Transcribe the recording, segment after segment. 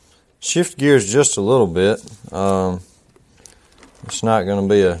shift gears just a little bit. It's not going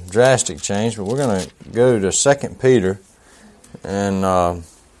to be a drastic change, but we're going to go to 2 Peter. And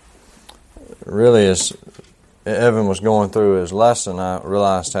really, as Evan was going through his lesson, I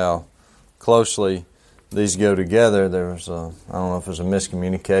realized how closely these go together. There was I don't know if it was a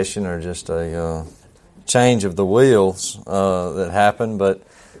miscommunication or just a change of the wheels that happened, but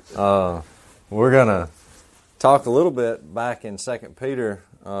we're going to talk a little bit back in 2 Peter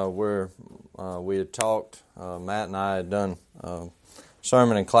where we had talked, Matt and I had done a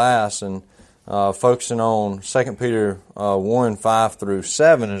sermon in class, and focusing on 2 Peter 1, 5 through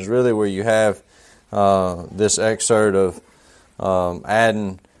 7 is really where you have this excerpt of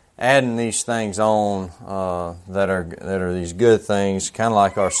adding these things on that are these good things, kind of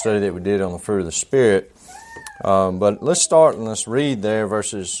like our study that we did on the fruit of the Spirit. But let's start and let's read there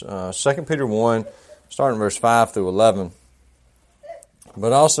verses 2 Peter 1, starting verse 5 through 11.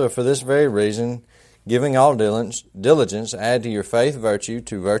 But also for this very reason, giving all diligence, add to your faith virtue,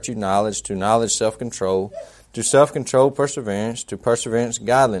 to virtue knowledge, to knowledge self-control, to self-control perseverance, to perseverance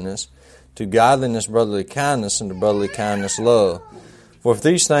godliness, to godliness brotherly kindness, and to brotherly kindness love. For if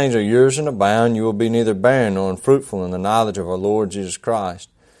these things are yours and abound, you will be neither barren nor unfruitful in the knowledge of our Lord Jesus Christ.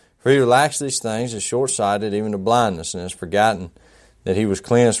 For he who lacks these things is short-sighted even to blindness, and has forgotten that he was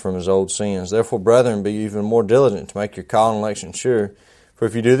cleansed from his old sins. Therefore, brethren, be even more diligent to make your call and election sure. For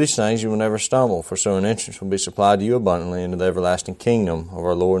if you do these things, you will never stumble, for so an entrance will be supplied to you abundantly into the everlasting kingdom of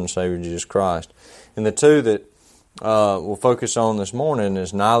our Lord and Savior Jesus Christ. And the two that we'll focus on this morning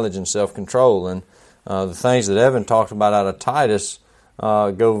is knowledge and self-control. And the things that Evan talked about out of Titus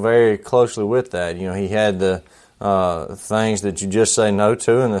go very closely with that. You know, he had the things that you just say no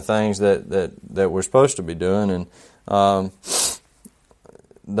to and the things that we're supposed to be doing. And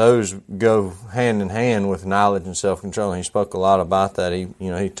those go hand in hand with knowledge and self-control. And he spoke a lot about that.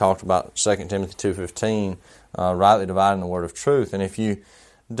 He talked about 2 Timothy 2:15, rightly dividing the word of truth. And if you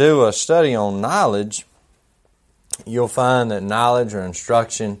do a study on knowledge, you'll find that knowledge or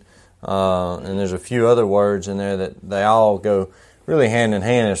instruction, and there's a few other words in there that they all go really hand in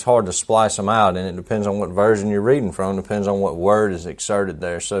hand. It's hard to splice them out, and it depends on what version you're reading from, depends on what word is exerted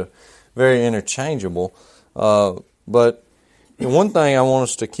there. So very interchangeable. But one thing I want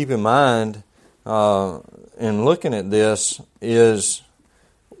us to keep in mind in looking at this is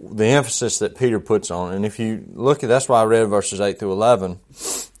the emphasis that Peter puts on. And if you look at, that's why I read verses 8 through 11,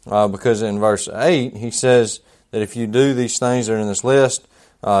 because in verse 8 he says that if you do these things that are in this list,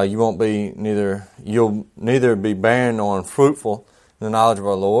 you'll neither be barren nor unfruitful in the knowledge of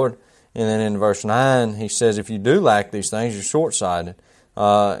our Lord. And then in verse 9 he says if you do lack these things, you're short-sighted.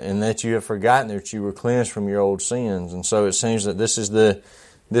 And that you have forgotten that you were cleansed from your old sins. And so it seems that this is the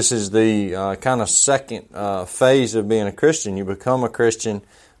kind of second phase of being a Christian. You become a Christian,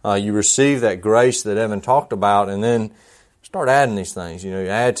 you receive that grace that Evan talked about, and then start adding these things. You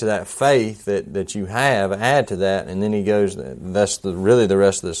add to that faith that you have, add to that, and then he goes, that's really the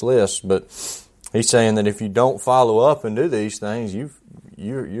rest of this list. But he's saying that if you don't follow up and do these things,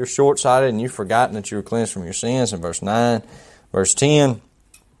 you're short-sighted and you've forgotten that you were cleansed from your sins in verse 9. Verse 10,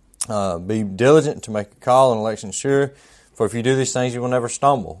 be diligent to make a call and election sure, for if you do these things, you will never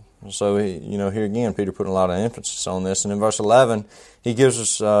stumble. So, here again, Peter put a lot of emphasis on this. And in verse 11, he gives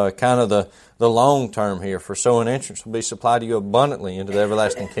us kind of the long term here. For so an entrance will be supplied to you abundantly into the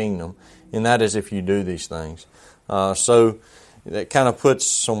everlasting kingdom. And that is if you do these things. So that kind of puts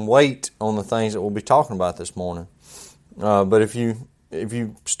some weight on the things that we'll be talking about this morning. But if you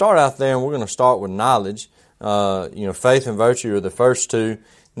start out there, and we're going to start with knowledge, faith and virtue are the first two.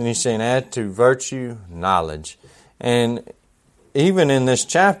 Then he's saying add to virtue knowledge. And even in this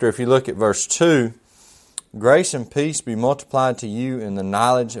chapter, if you look at verse 2, grace and peace be multiplied to you in the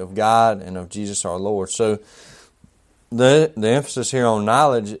knowledge of God and of Jesus our Lord. So the emphasis here on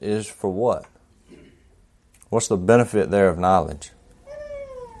knowledge is for what? What's the benefit there of knowledge?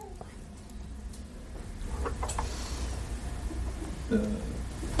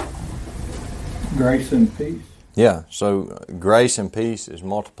 Grace and peace. Yeah, so grace and peace is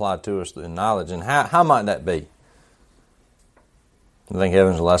multiplied to us in knowledge. And how might that be? I think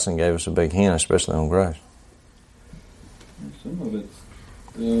Evan's lesson gave us a big hint, especially on grace. Some of it's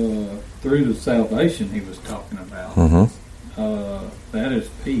through the salvation he was talking about. Mm-hmm. That is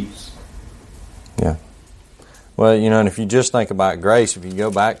peace. Yeah. Well, and if you just think about grace, if you go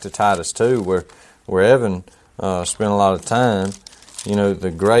back to Titus 2, where Evan spent a lot of time,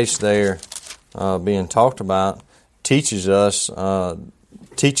 the grace there being talked about teaches us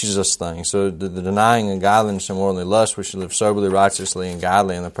things. So the denying ungodliness and worldly lust, we should live soberly, righteously, and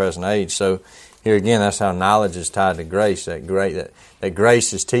godly in the present age. So here again, that's how knowledge is tied to grace. That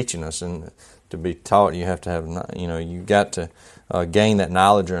grace is teaching us, and to be taught, you have to have, you got to gain that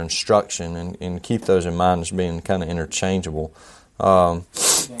knowledge or instruction, and keep those in mind as being kind of interchangeable. Like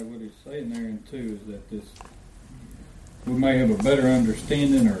what he's saying there, and too, is that we may have a better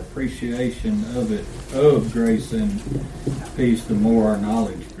understanding or appreciation of grace and peace, the more our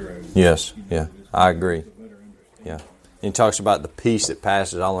knowledge grows. Yes, I agree. Yeah, he talks about the peace that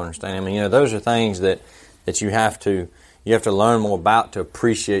passes all understanding. I mean, those are things that you have to learn more about to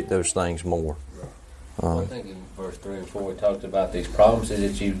appreciate those things more. I think in verse 3 and 4 we talked about these promises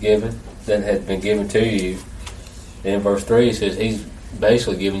that you've given, that had been given to you. And in verse 3 it says He's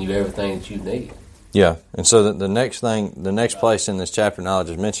basically giving you everything that you need. Yeah, and so the next place in this chapter knowledge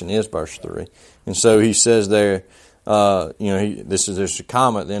is mentioned is verse 3. And so he says there, there's a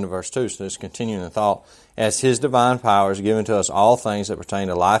comma at the end of verse 2, so it's continuing the thought. As His divine power is given to us all things that pertain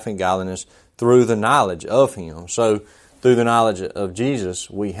to life and godliness through the knowledge of Him. So through the knowledge of Jesus,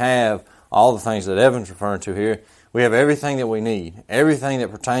 we have all the things that Evan's referring to here. We have everything that we need, everything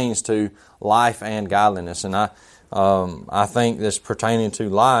that pertains to life and godliness. And I think this pertaining to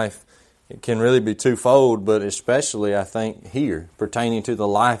life, it can really be twofold, but especially I think here, pertaining to the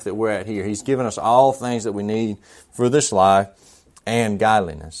life that we're at here. He's given us all things that we need for this life and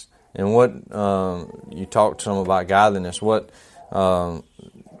godliness. And what, you talked some about godliness, you're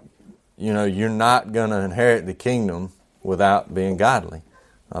not going to inherit the kingdom without being godly,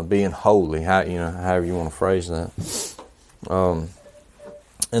 being holy, however you want to phrase that.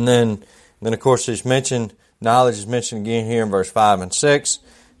 And then of course knowledge is mentioned again here in verse 5 and 6.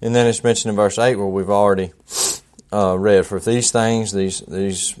 And then it's mentioned in verse 8 where we've already read, for if these things,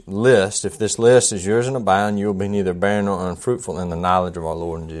 these lists, if this list is yours and abound, you will be neither barren nor unfruitful in the knowledge of our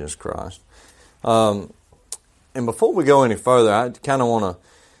Lord and Jesus Christ. And before we go any further, I kind of want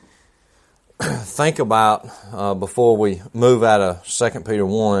to think about, before we move out of 2 Peter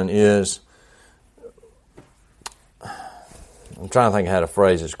 1, is, I'm trying to think of how to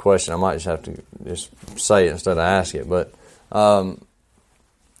phrase this question. I might just have to just say it instead of ask it, but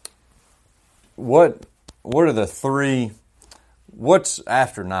what are the three, what's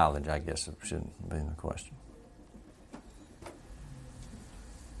after knowledge, I guess should be the question.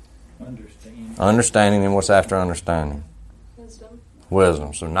 Understanding, and what's after understanding?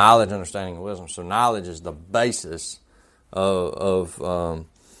 Wisdom. So knowledge, understanding, and wisdom. So knowledge is the basis of what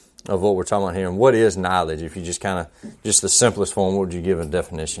we're talking about here. And what is knowledge? If you just the simplest form, what would you give a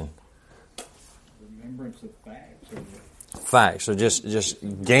definition? Remembrance of facts. Facts. So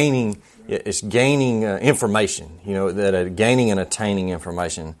just gaining. It's gaining information. Gaining and attaining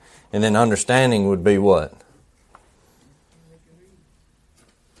information, and then understanding would be what?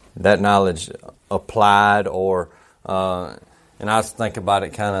 That knowledge applied, or and I think about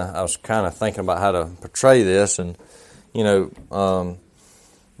it I was thinking about how to portray this, and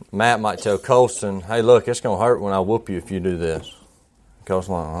Matt might tell Colston, "Hey, look, it's going to hurt when I whoop you if you do this."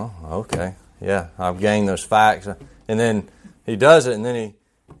 Colston's like, "Oh, okay, yeah, I've gained those facts," and then he does it, and then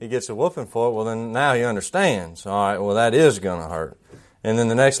he gets a whooping for it. Well, then now he understands. All right, well, that is going to hurt. And then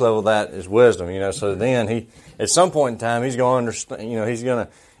the next level of that is wisdom. So then at some point in time, he's going to understand. He's going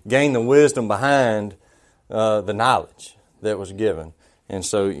to gain the wisdom behind the knowledge that was given. And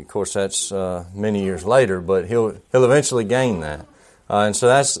so, of course, that's many years later, but he'll eventually gain that. And so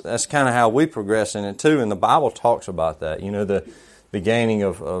that's kind of how we progress in it too. And the Bible talks about that. The gaining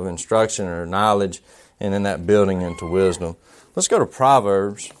of instruction or knowledge, and then that building into wisdom. Let's go to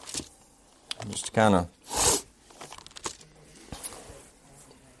Proverbs, just to kind of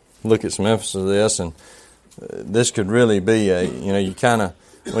look at some emphasis of this. And this could really be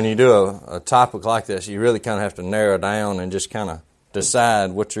when you do a topic like this, you really kind of have to narrow down and just kind of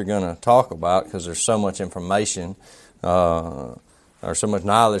decide what you're going to talk about, because there's so much information or so much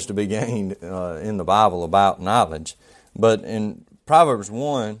knowledge to be gained in the Bible about knowledge. But in Proverbs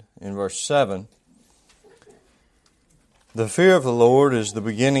 1, in verse 7, the fear of the Lord is the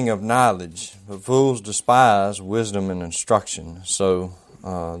beginning of knowledge, but fools despise wisdom and instruction. So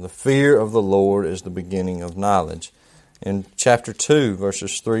the fear of the Lord is the beginning of knowledge. In chapter 2,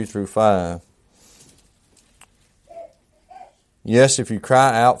 verses 3 through 5, yes, if you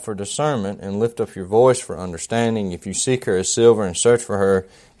cry out for discernment and lift up your voice for understanding, if you seek her as silver and search for her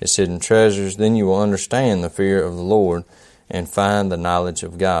as hidden treasures, then you will understand the fear of the Lord and find the knowledge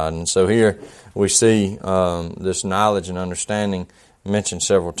of God. And so here we see this knowledge and understanding mentioned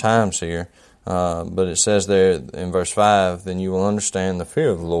several times here. But it says there in verse 5, then you will understand the fear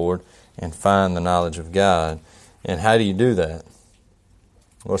of the Lord and find the knowledge of God. And how do you do that?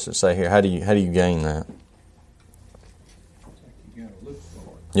 What's it say here? How do you gain that? You got to look for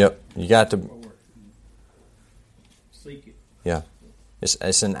it. Yep, you got to. Yeah.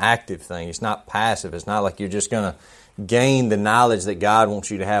 It's an active thing. It's not passive. It's not like you're just going to gain the knowledge that God wants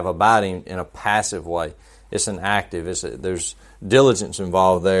you to have about Him in a passive way. It's an active. There's diligence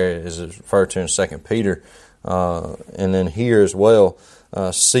involved there, as it's referred to in 2 Peter. And then here as well,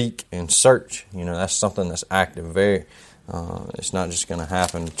 seek and search. That's something that's active. It's not just going to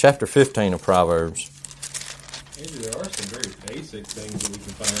happen. Chapter 15 of Proverbs. Andrew, there are some very basic things that we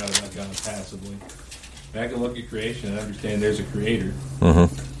can find out about God passively. I can look at creation and understand there's a creator,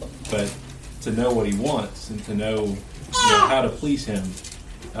 but to know what He wants and to know how to please Him,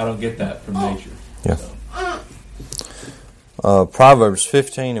 I don't get that from nature. Yeah. So. Proverbs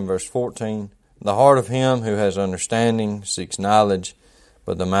 15 and verse 14. The heart of him who has understanding seeks knowledge,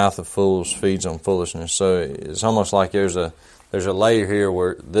 but the mouth of fools feeds on foolishness. So it's almost like there's a layer here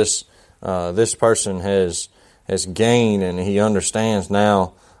where this person has gained and he understands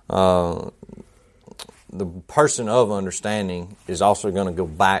now. The person of understanding is also going to go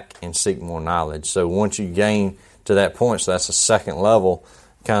back and seek more knowledge. So once you gain to that point, so that's the second level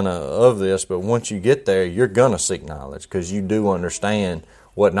kind of this, but once you get there, you're going to seek knowledge because you do understand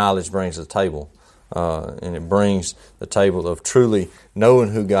what knowledge brings to the table. And it brings the table of truly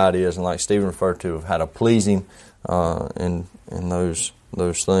knowing who God is, and like Stephen referred to, of how to please Him and those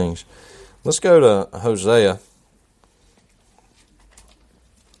things. Let's go to Hosea.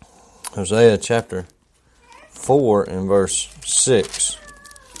 Hosea chapter 4 and verse 6.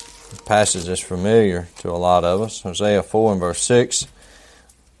 The passage is familiar to a lot of us. Hosea 4 and verse 6.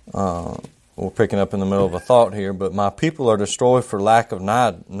 We're picking up in the middle of a thought here. But my people are destroyed for lack of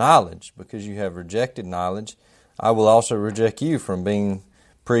knowledge. Because you have rejected knowledge, I will also reject you from being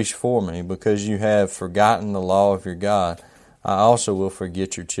priest for me. Because you have forgotten the law of your God, I also will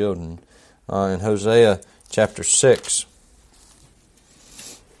forget your children. In Hosea chapter 6.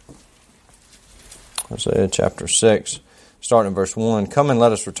 Hosea chapter 6, starting in verse 1. Come and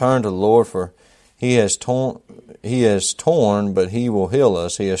let us return to the Lord, for He has torn, but He will heal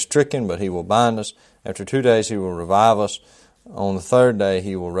us. He has stricken, but He will bind us. After 2 days He will revive us. On the third day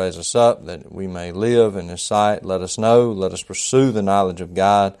He will raise us up, that we may live in His sight. Let us know, let us pursue the knowledge of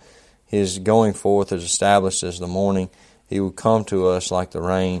God. His going forth is established as the morning. He will come to us like the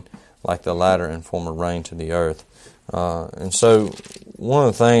rain, like the latter and former rain to the earth. And so one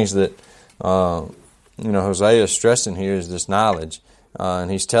of the things that Hosea is stressing here is this knowledge, and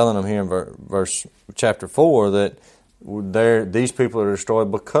he's telling them here in chapter 4 that these people are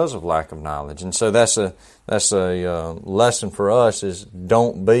destroyed because of lack of knowledge, and so that's a lesson for us: is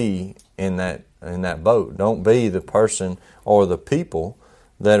don't be in that boat. Don't be the person or the people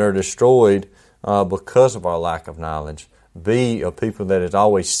that are destroyed because of our lack of knowledge. Be a people that is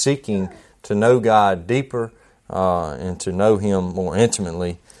always seeking to know God deeper and to know Him more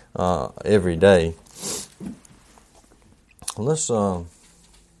intimately every day. We're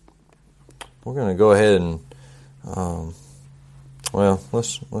going to go ahead and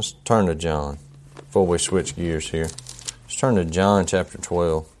let's turn to John before we switch gears here. Let's turn to John chapter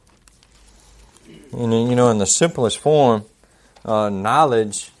 12. And in the simplest form,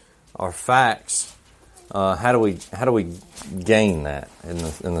 knowledge or facts. How do we gain that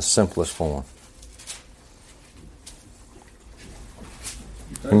in the simplest form?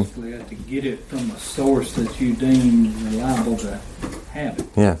 You basically have to get it from a source that you deem reliable to have it.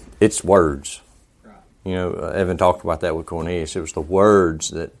 Yeah, it's words. Right. Evan talked about that with Cornelius. It was the words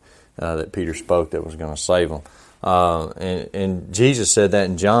that Peter spoke that was going to save them. And Jesus said that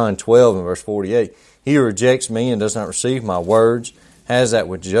in John 12 and verse 48. He who rejects me and does not receive my words has that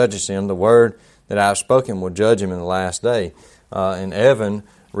which judges him. The word that I have spoken will judge him in the last day. And Evan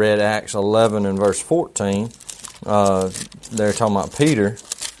read Acts 11 and verse 14. They're talking about Peter.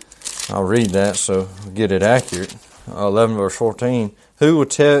 I'll read that so we'll get it accurate. 11 verse 14. Who will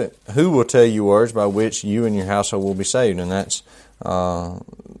tell you words by which you and your household will be saved? And that's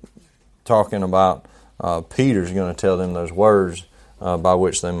talking about Peter's going to tell them those words by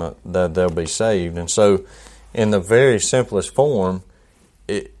which they'll be saved. And so, in the very simplest form,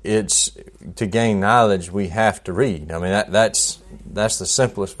 it's to gain knowledge. We have to read. I mean, that's the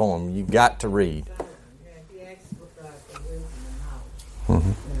simplest form. You got to read.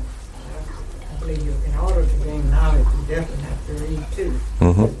 Mm-hmm. I believe in order to gain knowledge, you definitely have to read too.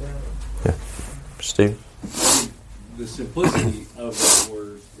 Mm-hmm. Yeah, Steve. The simplicity of that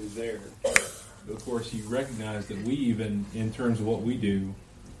word is there. Of course, you recognize that we even, in terms of what we do,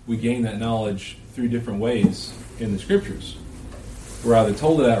 we gain that knowledge through different ways in the Scriptures. We're either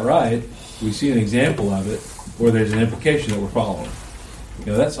told it outright, we see an example of it, or there's an implication that we're following.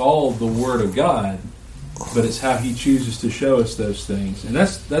 That's all the Word of God, but it's how He chooses to show us those things. And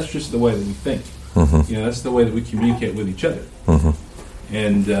that's just the way that we think. Mm-hmm. That's the way that we communicate with each other. Mm-hmm.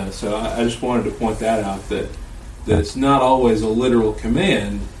 And so I just wanted to point that out, that it's not always a literal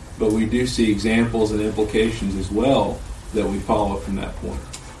command, but we do see examples and implications as well that we follow from that point.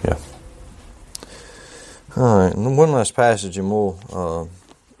 Yeah. All right, and one last passage, and we'll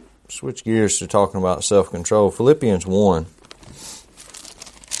switch gears to talking about self-control. Philippians 1.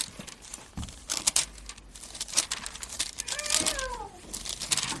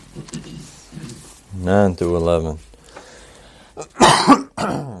 (9 through 11).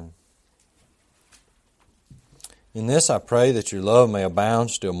 In this I pray that your love may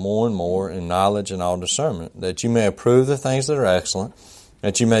abound still more and more in knowledge and all discernment, that you may approve the things that are excellent,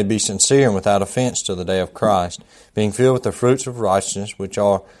 that you may be sincere and without offense till the day of Christ, being filled with the fruits of righteousness, which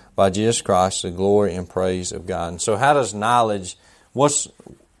are by Jesus Christ, the glory and praise of God. And so how does knowledge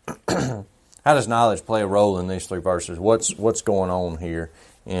how does knowledge play a role in these three verses? What's going on here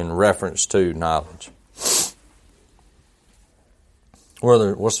in reference to knowledge?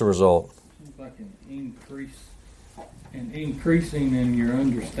 What's the result? Seems like an increasing in your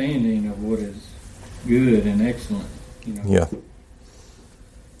understanding of what is good and excellent. Yeah.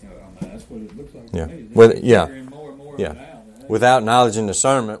 That's what it looks like Yeah. to me. More and more Yeah. Without knowledge and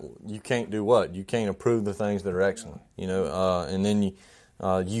discernment, you can't do what? You can't approve the things that are excellent. And then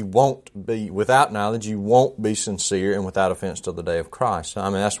you won't be, without knowledge, you won't be sincere and without offense till the day of Christ. I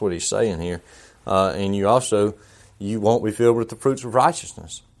mean, that's what he's saying here. And you won't be filled with the fruits of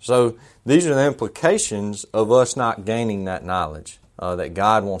righteousness. So these are the implications of us not gaining that knowledge that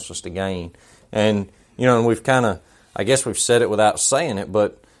God wants us to gain. And, and we've kind of, I guess we've said it without saying it,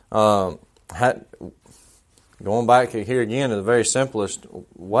 but going back here again to the very simplest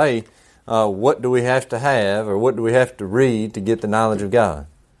way, what do we have to have, or what do we have to read to get the knowledge of God?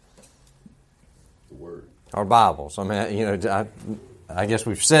 The Word. Our Bibles. I mean, I guess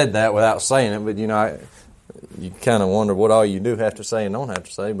we've said that without saying it, but you kind of wonder what all you do have to say and don't have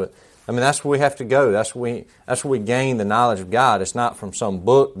to say. But I mean, that's where we have to go. That's where we gain the knowledge of God. It's not from some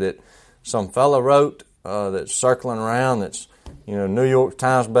book that some fellow wrote that's circling around. That's New York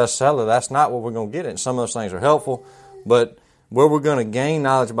Times bestseller. That's not what we're going to get. And some of those things are helpful, but where we're going to gain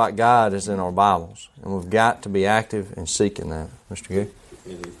knowledge about God is in our Bibles, and we've got to be active in seeking that. Mr. Gay?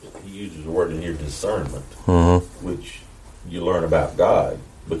 He uses the word in here, discernment, Mm-hmm. which you learn about God,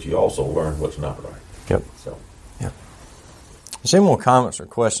 but you also learn what's not right. Yep. So, yep. Is there any more comments or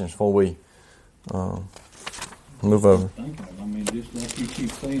questions before we move over? I mean, just like you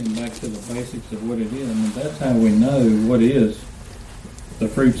keep saying, back to the basics of what it is. I mean, that's how we know what is the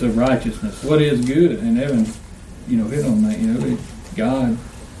fruits of righteousness, what is good. And Evan, hit on that. God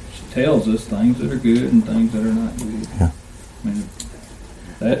tells us things that are good and things that are not good. Yeah. I mean,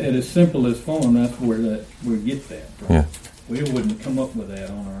 that at its simplest form, that's where we get that from. Yeah. We wouldn't come up with that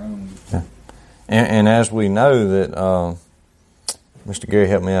on our own. Yeah. And as we know that, Mr. Gary,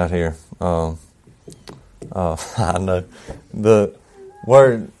 help me out here. I know the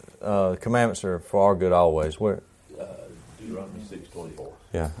word commandments are for our good always. Where? Deuteronomy 6:24.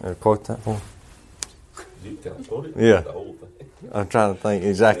 Yeah, quote that for. Can I quote it? Yeah. The whole thing. I'm trying to think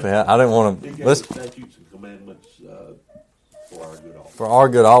exactly how. I didn't want He to gave listen. statutes and commandments for our good always. For our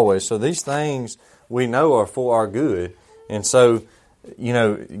good always. So these things we know are for our good. And so,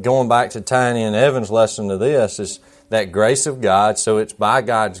 going back to tying in Evan's lesson to this is that grace of God. So it's by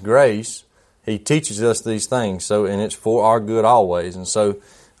God's grace He teaches us these things. So, and it's for our good always. And so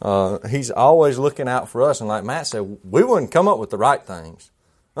He's always looking out for us. And like Matt said, we wouldn't come up with the right things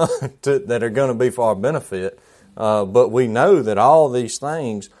that are going to be for our benefit. But we know that all these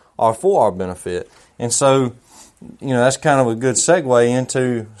things are for our benefit. And so, that's kind of a good segue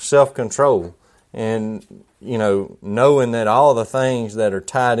into self-control. And, knowing that all the things that are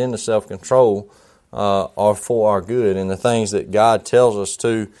tied into self-control are for our good, and the things that God tells us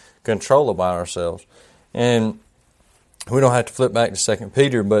to control about ourselves. And we don't have to flip back to 2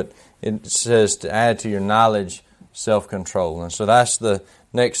 Peter, but it says to add to your knowledge self-control. And so that's the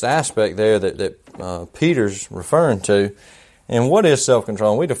next aspect there that Peter's referring to. And what is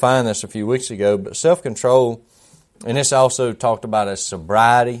self-control? And we defined this a few weeks ago, but self-control, and it's also talked about as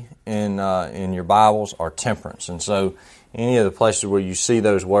sobriety in your Bibles, or temperance. And so any of the places where you see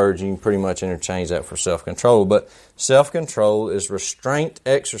those words, you can pretty much interchange that for self-control. But self-control is restraint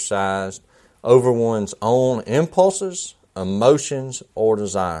exercised over one's own impulses, emotions, or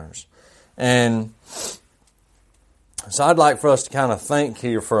desires. And so I'd like for us to kind of think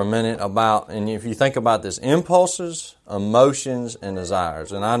here for a minute about, and if you think about this, impulses, emotions, and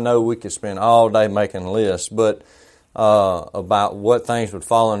desires. And I know we could spend all day making lists, but about what things would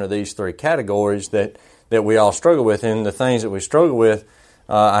fall under these three categories that we all struggle with. And the things that we struggle with,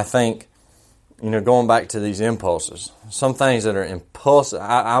 I think, going back to these impulses, some things that are impulsive,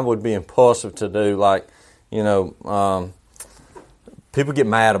 I would be impulsive to do, like, people get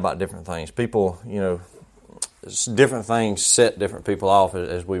mad about different things. People, different things set different people off,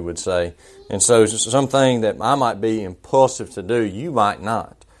 as we would say. And so something that I might be impulsive to do, you might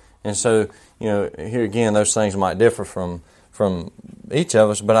not. And so, here again, those things might differ from each of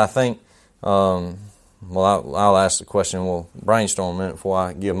us, but I think, I'll ask the question, we'll brainstorm a minute before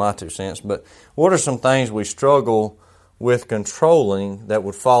I give my 2 cents, but what are some things we struggle with controlling that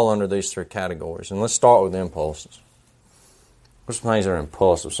would fall under these 3 categories? And let's start with impulses. What's some things that are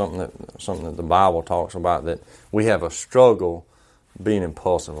impulsive, something that the Bible talks about that we have a struggle being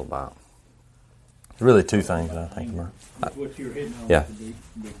impulsive about? It's really 2 things that I think about. What you're hitting on Yeah. at the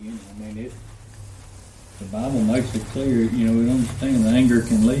beginning, the Bible makes it clear, we understand that anger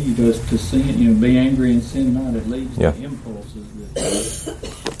can lead us to sin, be angry and sin not. It leads to impulses that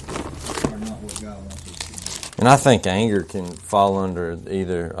are not what God wants us to do. And I think anger can fall under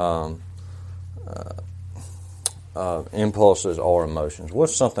either impulses or emotions.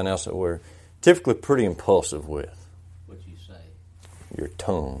 What's something else that we're typically pretty impulsive with? What you say. Your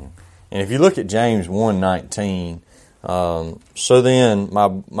tongue. And if you look at James 1:19, so then,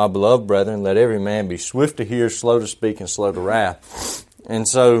 my beloved brethren, let every man be swift to hear, slow to speak, and slow to wrath. And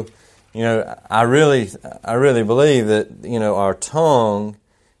so, I really believe that, our tongue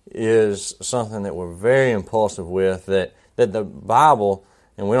is something that we're very impulsive with, that the Bible,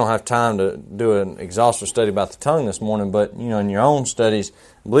 and we don't have time to do an exhaustive study about the tongue this morning, but, in your own studies,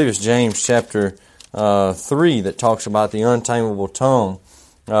 I believe it's James chapter 3 that talks about the untamable tongue.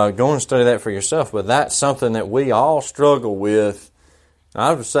 Go and study that for yourself, but that's something that we all struggle with.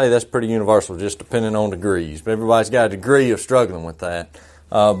 I would say that's pretty universal, just depending on degrees. But everybody's got a degree of struggling with that.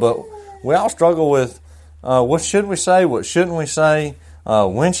 But we all struggle with what should we say, what shouldn't we say,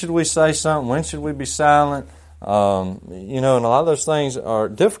 when should we say something, when should we be silent. And a lot of those things are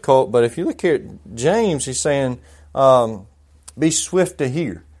difficult. But if you look here at James, he's saying, be swift to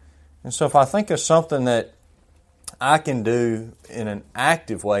hear. And so if I think of something that I can do in an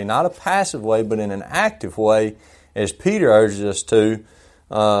active way, not a passive way, but in an active way, as Peter urges us to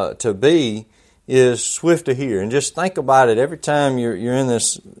be, is swift to hear. And just think about it every time you're in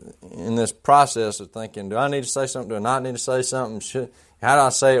this process of thinking, do I need to say something? Do I not need to say something? How do I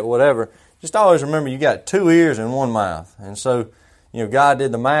say it? Whatever. Just always remember you got 2 ears and 1 mouth. And so, God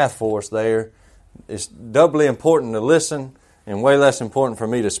did the math for us there. It's doubly important to listen and way less important for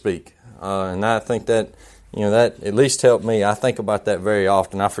me to speak. And I think that that at least helped me. I think about that very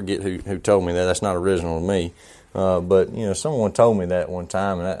often. I forget who told me that. That's not original to me. But, someone told me that one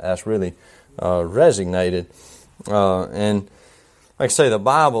time, and that's really resonated. And like I say, the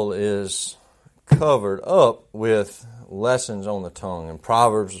Bible is covered up with lessons on the tongue. And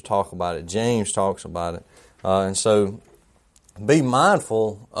Proverbs will talk about it. James talks about it. And so be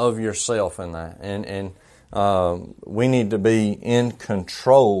mindful of yourself in that. And we need to be in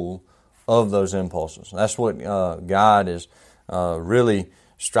control of those impulses. That's what God is really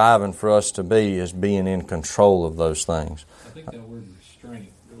striving for us to be, is being in control of those things. I think that word restraint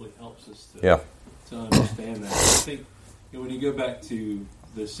really helps us to understand that. I think when you go back to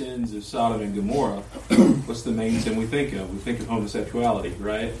the sins of Sodom and Gomorrah, what's the main sin we think of? We think of homosexuality,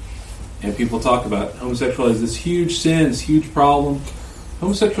 right? And people talk about homosexuality as this huge sin, this huge problem.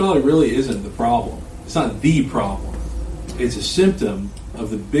 Homosexuality really isn't the problem. It's not the problem. It's a symptom of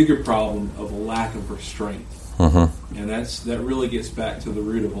the bigger problem of a lack of restraint. Mm-hmm. And that really gets back to the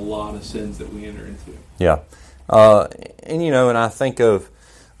root of a lot of sins that we enter into. Yeah. And I think of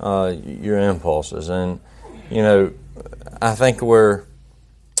your impulses, and, I think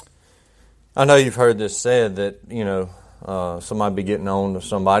I know you've heard this said that, somebody be getting on to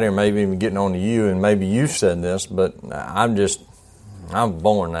somebody, or maybe even getting on to you, and maybe you've said this, but I'm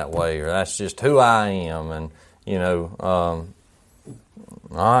born that way, or that's just who I am, and,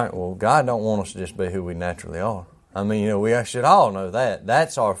 all right, well, God don't want us to just be who we naturally are. I mean, we should all know that.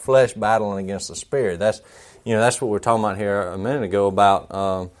 That's our flesh battling against the spirit. That's what we're talking about here a minute ago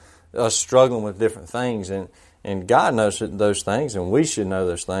about us struggling with different things. And God knows those things, and we should know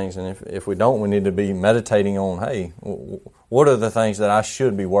those things. And if we don't, we need to be meditating on, hey, what are the things that I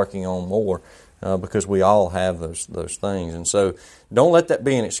should be working on more? Because we all have those things. And so don't let that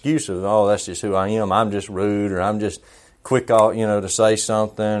be an excuse of, oh, that's just who I am. I'm just rude, or I'm just quick, to say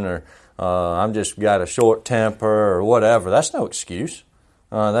something, or I'm just got a short temper, or whatever. That's no excuse.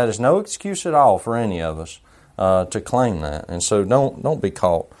 That is no excuse at all for any of us to claim that. And so don't be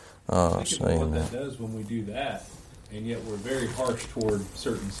caught saying what that. That does when we do that, and yet we're very harsh toward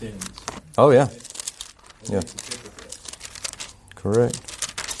certain sins. Oh yeah, Right? yeah, correct.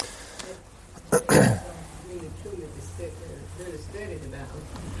 really truly really study the Bible.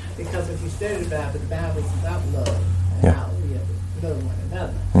 Because if you study the Bible is about love and how we have to love one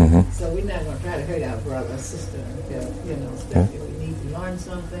another. Mm-hmm. So we're not going to try to hurt our brother or sister. Especially if we need to learn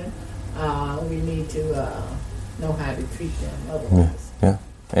something. We need to know how to treat them otherwise. Yeah.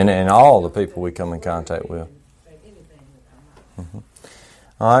 And all the people we come in contact with. Mm-hmm.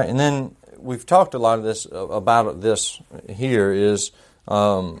 All right, and then we've talked a lot of this about this here is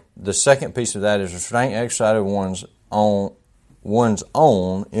the second piece of that is restraint exercised over one's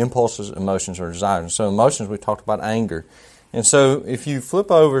own impulses, emotions, or desires. And so emotions, we talked about anger. And so if you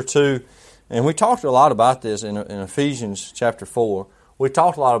flip over to, and we talked a lot about this in Ephesians chapter 4, we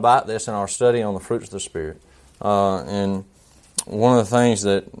talked a lot about this in our study on the fruits of the Spirit. And one of the things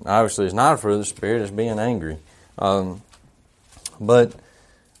that obviously is not a fruit of the Spirit is being angry. But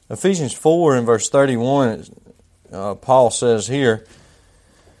Ephesians 4 in verse 31, Paul says here,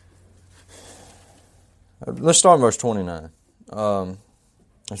 let's start in verse 29.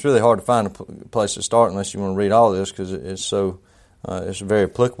 It's really hard to find a place to start unless you want to read all of this because it's so it's very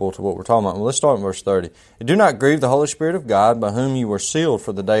applicable to what we're talking about. Well, let's start in verse 30. Do not grieve the Holy Spirit of God, by whom you were sealed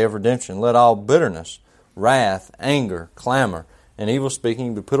for the day of redemption. Let all bitterness, wrath, anger, clamor, and evil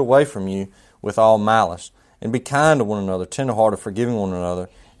speaking be put away from you with all malice. And be kind to one another, tenderhearted, forgiving one another,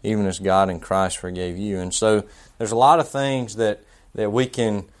 even as God in Christ forgave you. And so there's a lot of things that we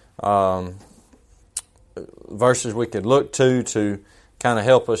can, verses we could look to kind of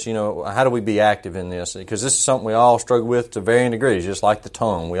help us, how do we be active in this? Because this is something we all struggle with to varying degrees, just like the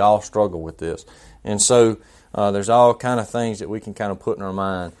tongue. We all struggle with this. And so there's all kind of things that we can kind of put in our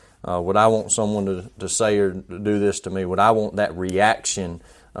mind. Would I want someone to say or to do this to me? Would I want that reaction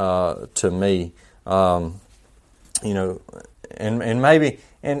to me? And maybe,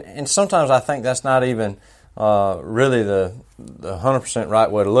 and sometimes I think that's not even really the 100% right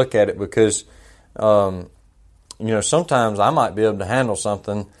way to look at it because, sometimes I might be able to handle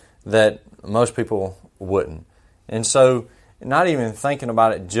something that most people wouldn't. And so not even thinking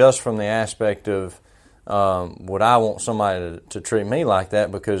about it just from the aspect of would I want somebody to treat me like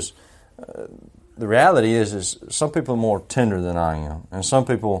that, because the reality is some people are more tender than I am, and some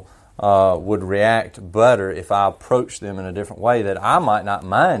people would react better if I approach them in a different way that I might not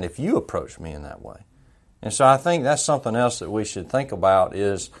mind if you approach me in that way. And so I think that's something else that we should think about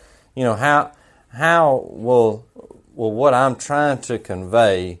is, how will what I'm trying to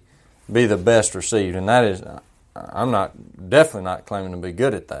convey be the best received? And that is, I'm definitely not claiming to be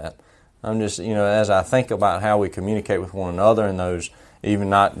good at that. I'm just, as I think about how we communicate with one another and those, even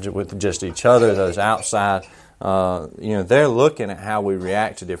not with just each other, those outside, they're looking at how we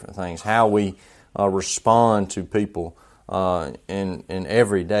react to different things, how we respond to people in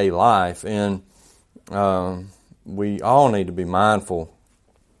everyday life. And we all need to be mindful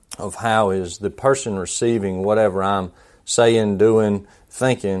of how is the person receiving whatever I'm saying, doing,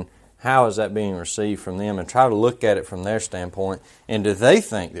 thinking, how is that being received from them, and try to look at it from their standpoint. And do they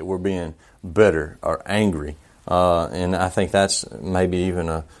think that we're being bitter or angry? And I think that's maybe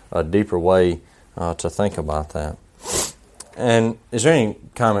even a deeper way to think about that. And is there any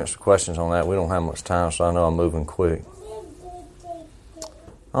comments or questions on that? We don't have much time, so I know I'm moving quick.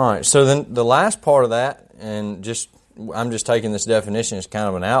 All right, so then the last part of that, and I'm just taking this definition as kind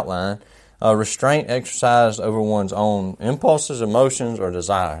of an outline, restraint exercised over one's own impulses, emotions, or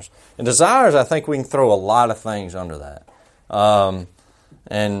desires. And desires, I think we can throw a lot of things under that.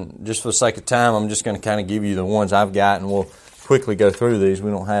 And just for the sake of time, I'm just going to kind of give you the ones I've got, and we'll quickly go through these.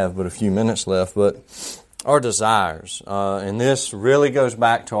 We don't have but a few minutes left. But our desires, and this really goes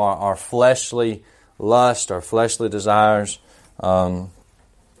back to our fleshly lust, our fleshly desires. And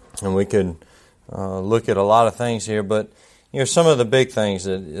we could look at a lot of things here, but some of the big things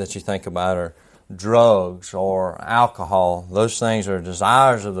that you think about are drugs or alcohol. Those things are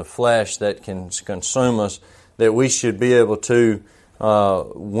desires of the flesh that can consume us, that we should be able to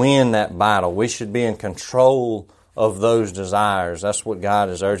win that battle. We should be in control of those desires. That's what God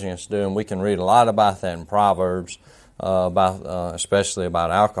is urging us to do, and we can read a lot about that in Proverbs, especially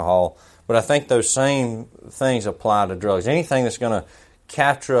about alcohol. But I think those same things apply to drugs. Anything that's going to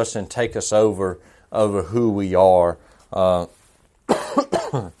capture us and take us over who we are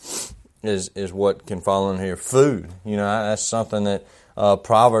is what can fall in here. Food, that's something that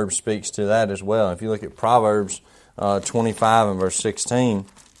Proverbs speaks to that as well. If you look at Proverbs 25 and verse 16,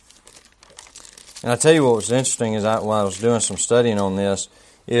 and I tell you what was interesting is while I was doing some studying on this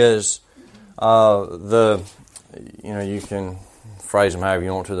is you can phrase them however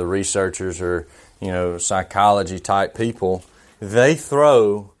you want to, the researchers or psychology type people, they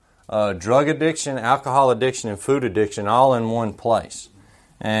throw drug addiction, alcohol addiction, and food addiction all in one place.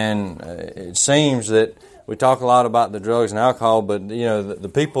 And it seems that we talk a lot about the drugs and alcohol, but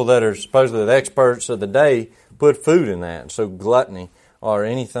the people that are supposedly the experts of the day put food in that. So gluttony or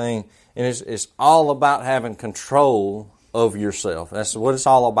anything, and it's all about having control of yourself. That's what it's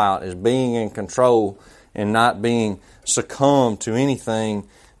all about, is being in control and not being succumbed to anything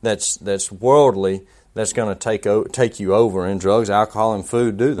that's worldly, that's going to take you over. And drugs, alcohol, and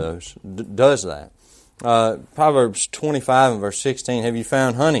food does that. Proverbs 25 and verse 16, have you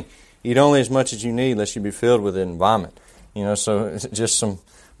found honey? Eat only as much as you need, lest you be filled with it and vomit. So it's just some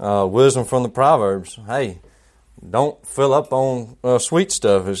wisdom from the Proverbs. Hey, don't fill up on sweet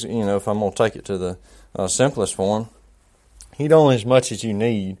stuff, if I'm going to take it to the simplest form. Eat only as much as you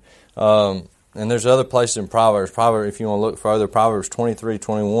need. And there's other places in Proverbs. If you want to look further, Proverbs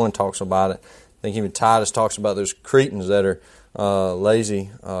 23:21 talks about it. I think even Titus talks about those Cretans that are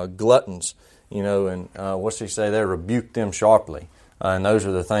lazy gluttons, and what's he say there? Rebuke them sharply. And those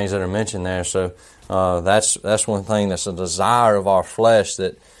are the things that are mentioned there. So that's one thing that's a desire of our flesh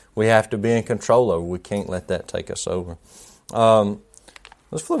that we have to be in control over. We can't let that take us over.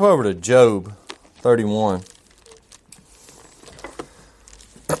 Let's flip over to Job 31.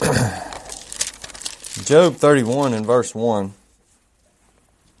 Job 31 and verse 1.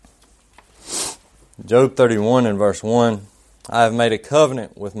 Job 31 and verse 1. I have made a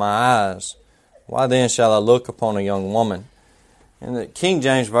covenant with my eyes. Why then shall I look upon a young woman? And the King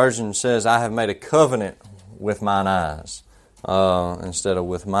James Version says, I have made a covenant with mine eyes. Instead of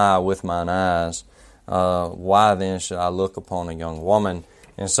with mine eyes. Why then shall I look upon a young woman?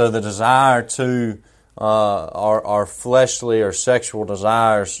 And so the desire to our fleshly or sexual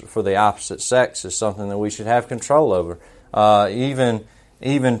desires for the opposite sex is something that we should have control over,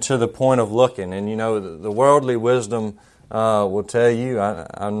 even to the point of looking. And the worldly wisdom will tell you,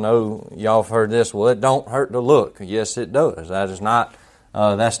 I know y'all have heard this, well, it don't hurt to look. Yes, it does. That's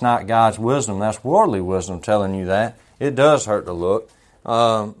not God's wisdom. That's worldly wisdom telling you that. It does hurt to look,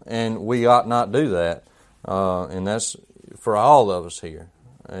 and we ought not do that. And that's for all of us here.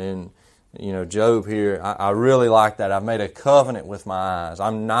 And Job here, I really like that. I've made a covenant with my eyes.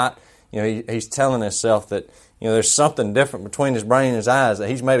 I'm not, he's telling himself that, there's something different between his brain and his eyes, that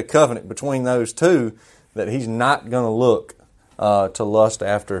he's made a covenant between those two, that he's not going to look to lust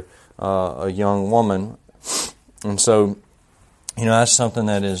after a young woman. And so, that's something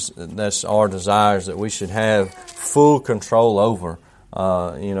that's our desires that we should have full control over.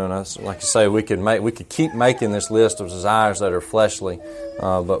 And that's, like I say, we could keep making this list of desires that are fleshly,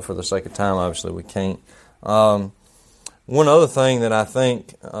 but for the sake of time, obviously, we can't. One other thing that I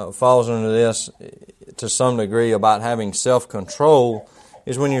think falls under this to some degree about having self-control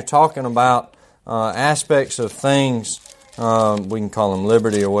is when you're talking about aspects of things, we can call them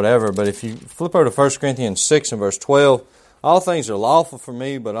liberty or whatever, but if you flip over to 1 Corinthians 6 and verse 12, all things are lawful for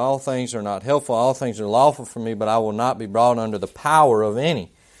me, but all things are not helpful. All things are lawful for me, but I will not be brought under the power of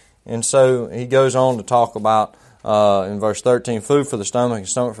any. And so he goes on to talk about, in verse 13, food for the stomach and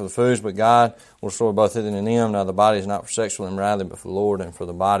stomach for the foods, but God will restore both it and them. Now the body is not for sexual immorality, but for the Lord and for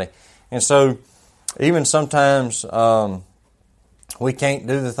the body. And so even sometimes we can't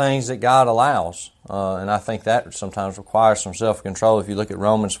do the things that God allows. And I think that sometimes requires some self-control. If you look at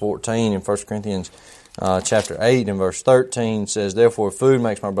Romans 14 and 1 Corinthians chapter 8 and verse 13 says, therefore, if food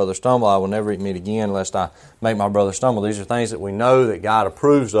makes my brother stumble, I will never eat meat again, lest I make my brother stumble. These are things that we know that God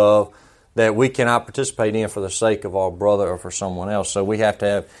approves of, that we cannot participate in for the sake of our brother or for someone else. So we have to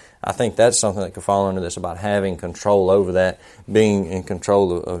have, I think that's something that could fall under this, about having control over that, being in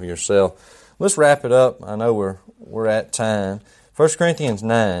control of yourself. Let's wrap it up. I know we're at time. 1 Corinthians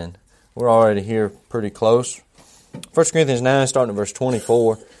 9, we're already here pretty close. 1 Corinthians 9, starting at verse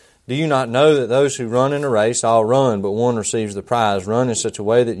 24. Do you not know that those who run in a race all run, but one receives the prize? Run in such a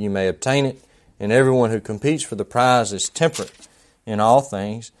way that you may obtain it. And everyone who competes for the prize is temperate in all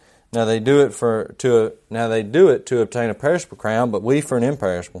things. Now they do it to obtain a perishable crown, but we for an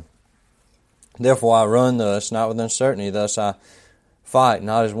imperishable. Therefore I run thus, not with uncertainty. Thus I fight,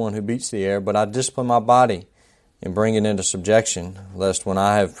 not as one who beats the air, but I discipline my body and bring it into subjection, lest when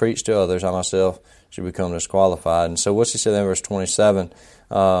I have preached to others, I myself should become disqualified. And so what's he say in verse 27?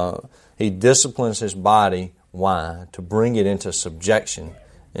 He disciplines his body. Why? To bring it into subjection.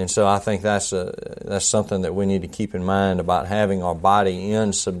 And so I think that's something that we need to keep in mind about having our body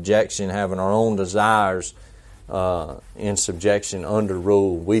in subjection, having our own desires in subjection, under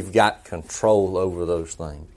rule. We've got control over those things.